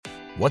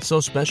What's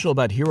so special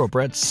about Hero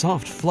Bread's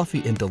soft,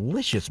 fluffy, and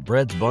delicious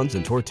breads, buns,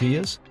 and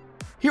tortillas?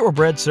 Hero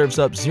Bread serves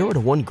up 0 to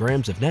 1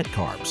 grams of net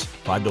carbs,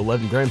 5 to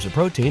 11 grams of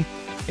protein,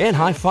 and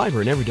high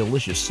fiber in every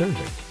delicious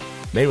serving.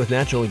 Made with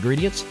natural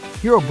ingredients,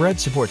 Hero Bread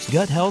supports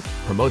gut health,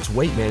 promotes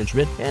weight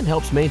management, and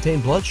helps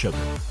maintain blood sugar.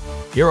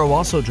 Hero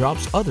also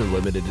drops other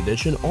limited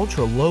edition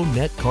ultra-low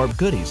net carb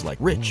goodies like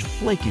rich,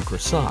 flaky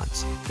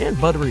croissants and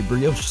buttery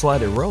brioche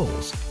slider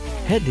rolls.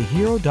 Head to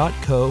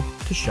hero.co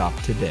to shop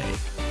today.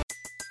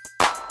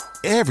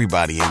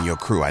 Everybody in your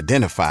crew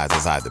identifies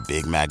as either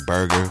Big Mac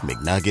Burger,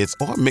 McNuggets,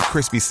 or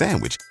McCrispy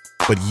Sandwich.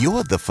 But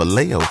you're the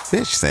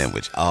Filet-O-Fish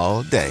Sandwich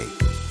all day.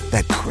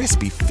 That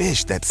crispy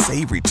fish, that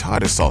savory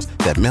tartar sauce,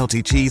 that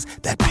melty cheese,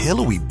 that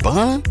pillowy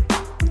bun.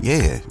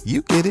 Yeah,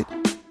 you get it.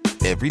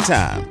 Every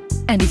time.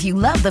 And if you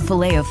love the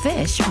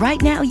Filet-O-Fish, right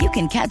now you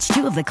can catch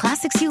 2 of the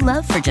classics you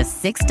love for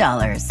just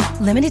 $6.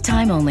 Limited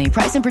time only.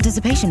 Price and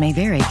participation may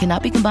vary.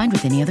 Cannot be combined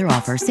with any other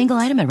offer. Single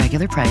item at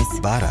regular price.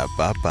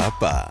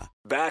 Ba-da-ba-ba-ba.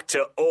 Back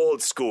to Old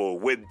School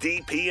with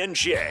DP and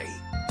J.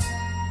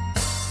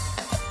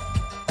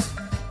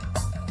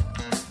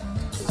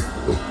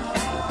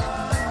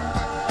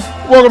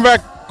 Welcome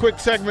back. Quick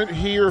segment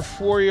here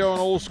for you on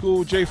Old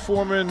School. Jay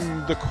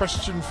Foreman, the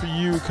question for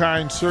you,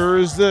 kind sir,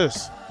 is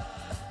this.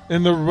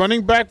 In the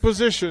running back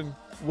position,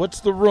 what's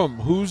the room?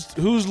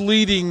 Who's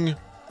leading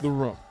the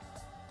room?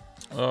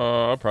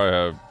 I'll probably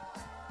have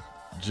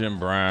Jim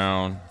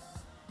Brown,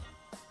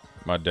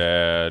 my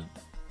dad,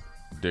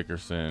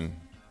 Dickerson,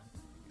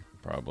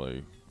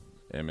 probably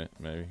Emmett,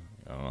 maybe.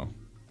 I don't know.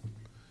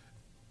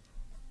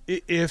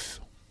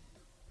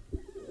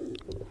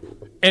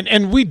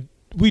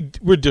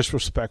 We're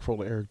disrespectful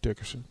to Eric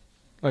Dickerson.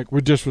 Like,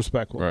 we're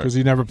disrespectful because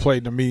he never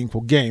played in a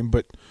meaningful game,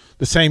 but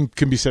the same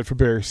can be said for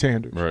Barry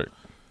Sanders. Right.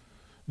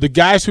 The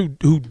guys who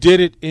did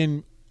it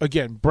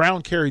again,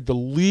 Brown carried the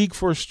league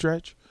for a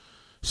stretch.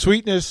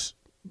 Sweetness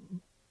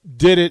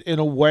did it in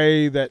a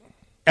way that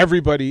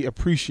everybody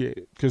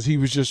appreciated because he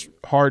was just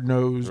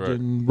hard-nosed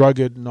and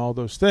rugged and all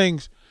those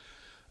things.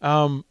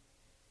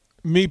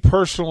 Me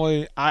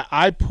personally,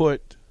 I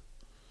put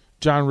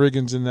John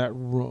Riggins in that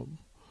room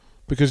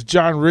because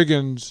John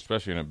Riggins,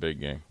 especially in a big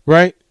game,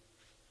 right?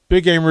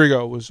 Big game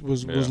Rigo was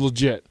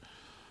legit.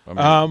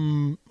 I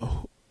mean,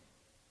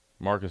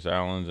 Marcus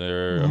Allen's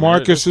there.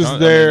 Marcus is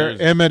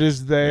there. Emmett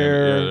is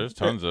there. Yeah, there's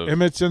tons of.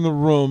 Emmett's in the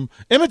room.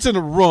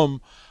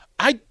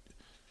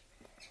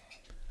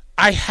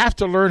 I have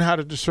to learn how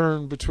to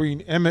discern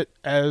between Emmett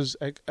as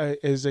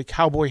a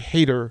Cowboy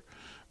hater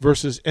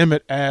versus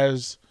Emmett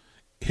as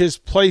his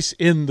place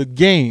in the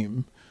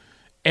game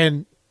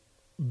and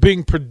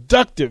being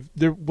productive.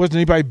 There wasn't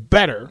anybody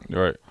better.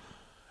 Right.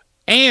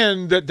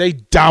 And that they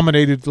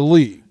dominated the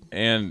league.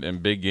 And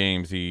in big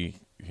games,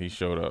 he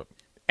showed up.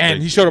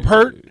 And he showed up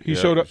hurt. He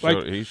showed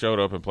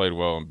up and played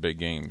well in big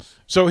games.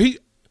 So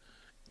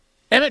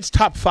Emmett's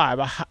top 5.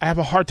 I have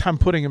a hard time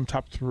putting him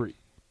top 3.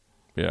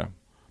 Yeah.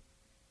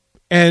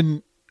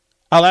 And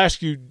I'll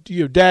ask you,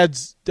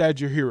 Dad's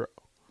your hero.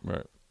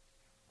 Right.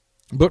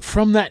 But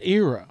from that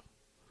era,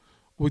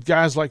 with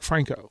guys like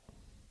Franco,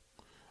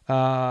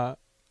 I'm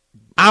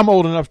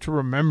old enough to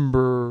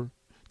remember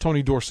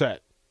Tony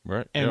Dorsett.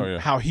 Right.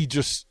 And how he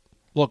just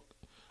look.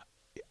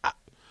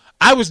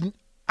 I was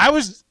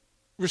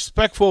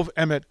respectful of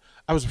Emmett.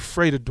 I was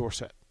afraid of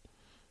Dorsett.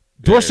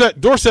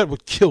 Dorsett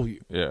would kill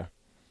you. Yeah.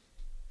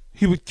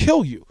 He would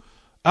kill you.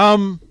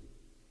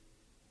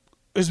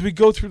 As we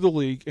go through the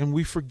league and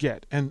we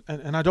forget, and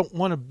I don't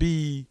want to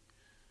be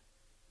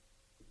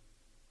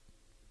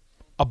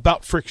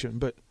about friction,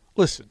 but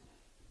listen,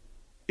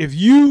 if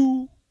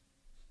you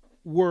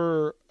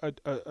were a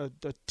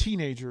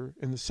teenager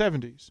in the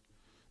 70s,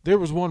 there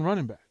was one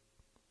running back.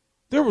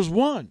 There was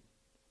one.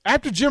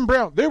 After Jim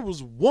Brown, there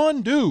was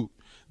one dude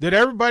that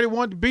everybody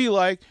wanted to be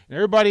like, and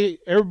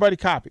everybody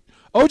copied.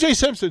 O.J.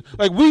 Simpson,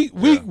 like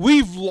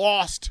we've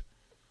lost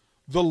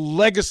the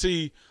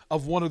legacy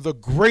of one of the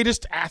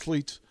greatest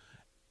athletes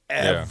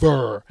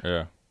ever.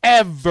 Yeah.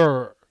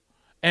 Ever.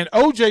 And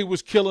O.J.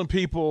 was killing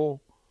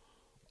people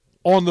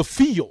on the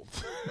field.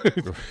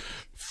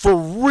 For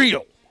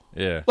real.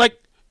 Yeah. Like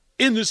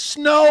in the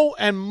snow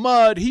and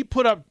mud, he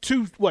put up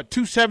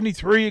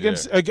 273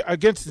 against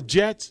the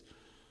Jets.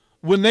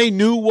 When they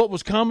knew what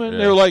was coming,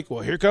 they were like,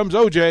 well, here comes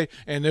O.J.,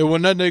 and there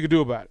was nothing they could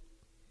do about it.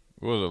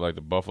 What was it, like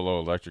the Buffalo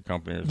Electric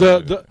Company or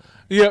something?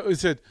 It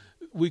said,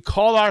 we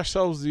call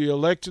ourselves the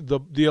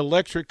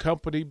electric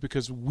company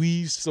because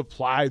we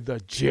supply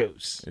the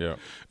juice. Yeah.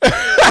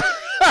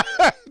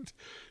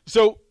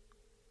 So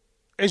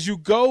as you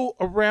go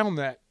around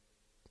that,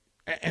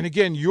 and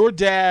again, your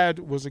dad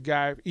was a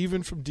guy,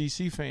 even from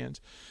D.C.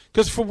 fans,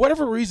 because for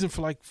whatever reason,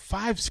 for like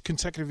 5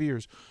 consecutive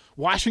years,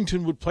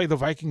 Washington would play the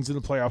Vikings in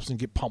the playoffs and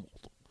get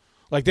pummeled.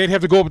 Like they'd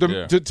have to go up to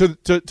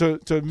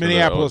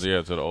Minneapolis,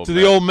 to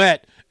the old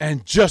Met,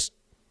 and just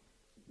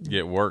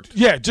get worked.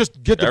 Yeah,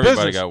 just get the Everybody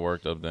business. Got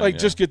worked up then.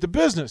 Just get the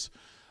business.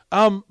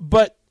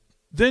 But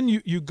Then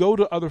you go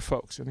to other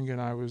folks, and again,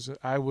 I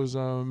was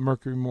a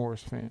Mercury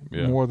Morris fan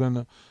more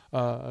than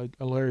a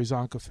Larry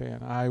Zonka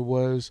fan. I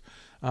was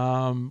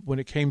when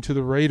it came to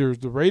the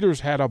Raiders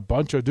had a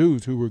bunch of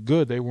dudes who were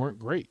good. They weren't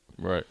great,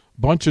 right?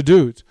 Bunch of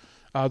dudes.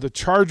 The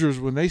Chargers,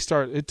 when they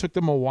started, it took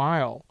them a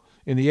while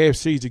in the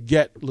AFC to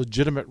get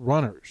legitimate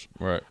runners,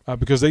 right?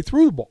 Because they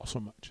threw the ball so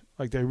much,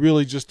 like they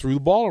really just threw the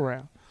ball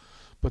around.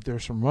 But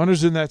there's some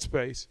runners in that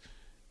space.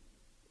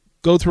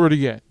 Go through it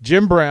again.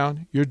 Jim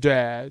Brown, your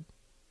dad.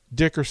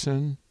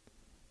 Dickerson.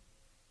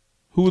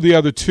 Who are the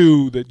other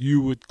two that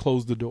you would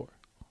close the door?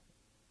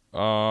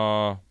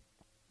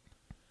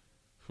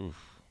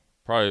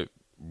 Probably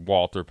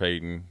Walter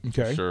Payton.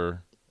 Okay. For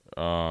sure.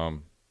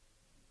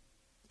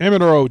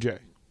 Emmett or OJ?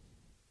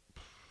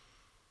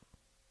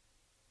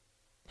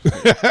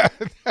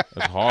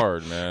 It's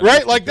hard, man.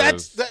 Right? Like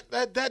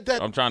that.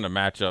 I'm trying to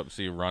match up,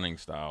 see running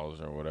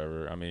styles or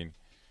whatever. I mean,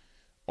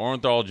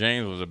 Orenthal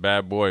James was a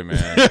bad boy, man.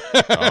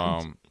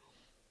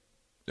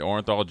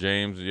 Orenthal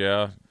James,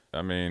 yeah.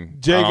 I mean,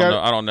 Jay,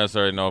 I don't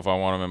necessarily know if I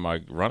want him in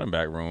my running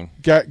back room.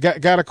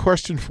 Got a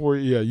question for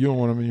you. Yeah, you don't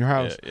want him in your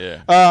house.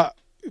 Yeah.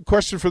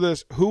 Question for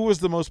this: who was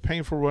the most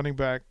painful running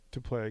back to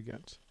play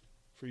against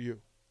for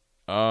you?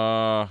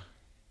 Well,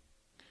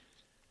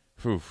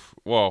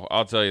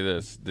 I'll tell you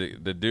this: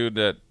 the dude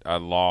that I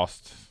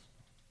lost,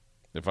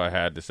 if I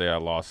had to say I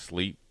lost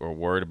sleep or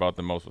worried about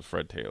the most, was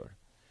Fred Taylor.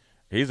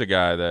 He's a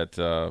guy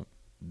that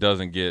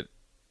doesn't get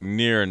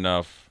near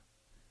enough,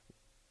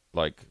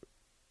 like,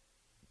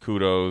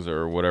 kudos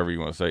or whatever you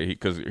want to say.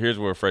 Because here's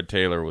where Fred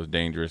Taylor was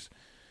dangerous.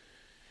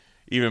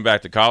 Even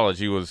back to college,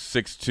 he was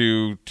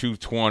 6'2",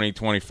 220,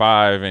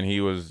 25, and he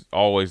was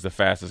always the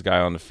fastest guy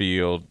on the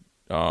field,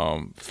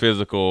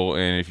 physical.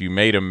 And if you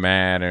made him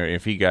mad or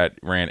if he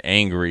ran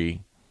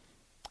angry,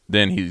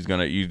 then he's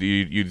gonna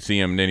you'd see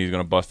him. Then he's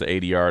gonna bust the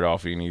 80-yard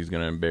off you, and he's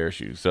gonna embarrass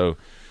you. So.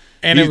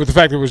 And it was the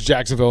fact that it was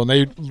Jacksonville, and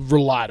they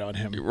relied on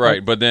him.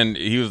 Right, but then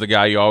he was the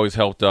guy you always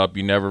helped up.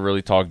 You never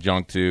really talked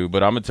junk to.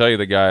 But I'm going to tell you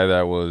the guy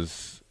that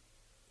was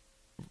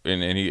 –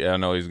 and I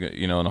know he's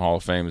in the Hall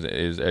of Fame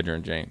is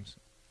Edgerrin James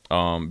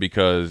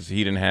because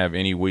he didn't have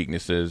any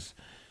weaknesses.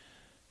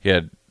 He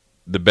had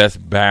the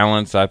best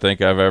balance I think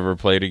I've ever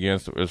played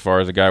against as far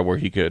as a guy where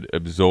he could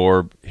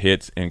absorb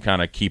hits and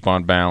kind of keep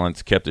on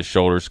balance, kept his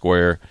shoulders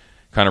square,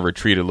 kind of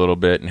retreat a little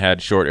bit, and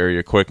had short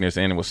area quickness,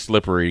 and it was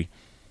slippery.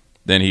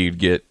 Then he'd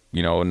get –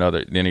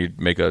 then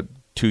he'd make a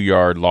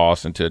 2-yard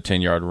loss into a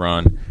 10-yard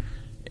run,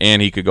 and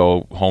he could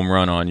go home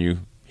run on you.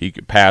 He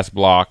could pass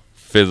block,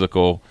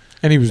 physical.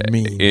 And he was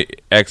mean.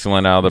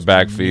 Excellent out of the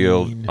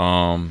backfield.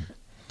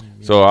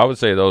 So I would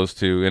say those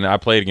two, and I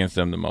played against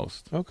them the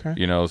most. Okay.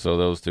 So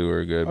those two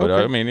are good. But,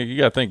 I mean, you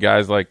got to think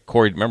guys like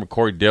Corey. Remember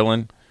Corey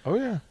Dillon? Oh,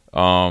 yeah.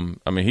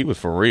 I mean, he was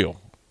for real.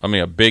 I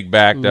mean, a big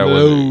back that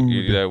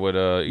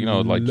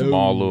would like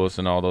Jamal Lewis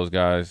and all those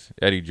guys,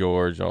 Eddie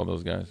George, all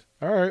those guys.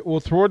 All right, we'll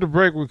throw the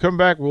break. When we come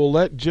back, we'll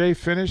let Jay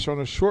finish on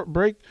a short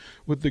break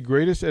with the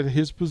greatest at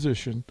his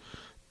position,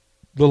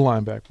 the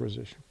linebacker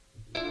position.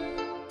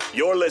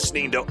 You're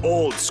listening to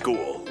Old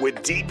School with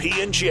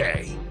DP and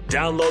J.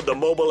 Download the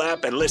mobile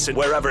app and listen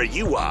wherever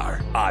you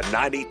are on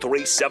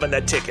 93.7 The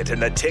Ticket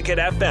and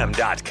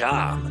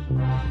theticketfm.com.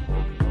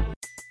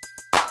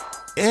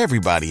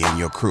 Everybody in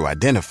your crew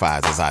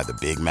identifies as either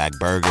Big Mac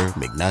Burger,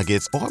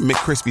 McNuggets, or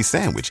McCrispy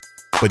Sandwich.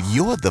 But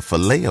you're the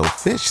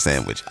Filet-O-Fish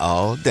Sandwich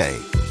all day.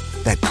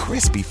 That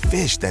crispy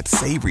fish, that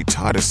savory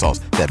tartar sauce,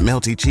 that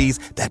melty cheese,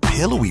 that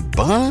pillowy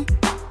bun.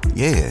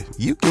 Yeah,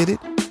 you get it.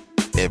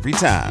 Every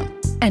time.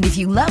 And if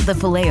you love the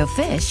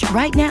Filet-O-Fish,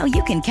 right now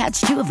you can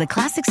catch 2 of the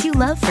classics you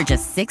love for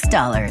just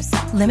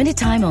 $6. Limited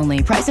time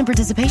only. Price and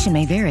participation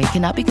may vary.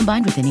 Cannot be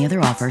combined with any other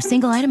offer.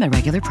 Single item at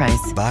regular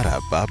price.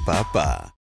 Ba-da-ba-ba-ba.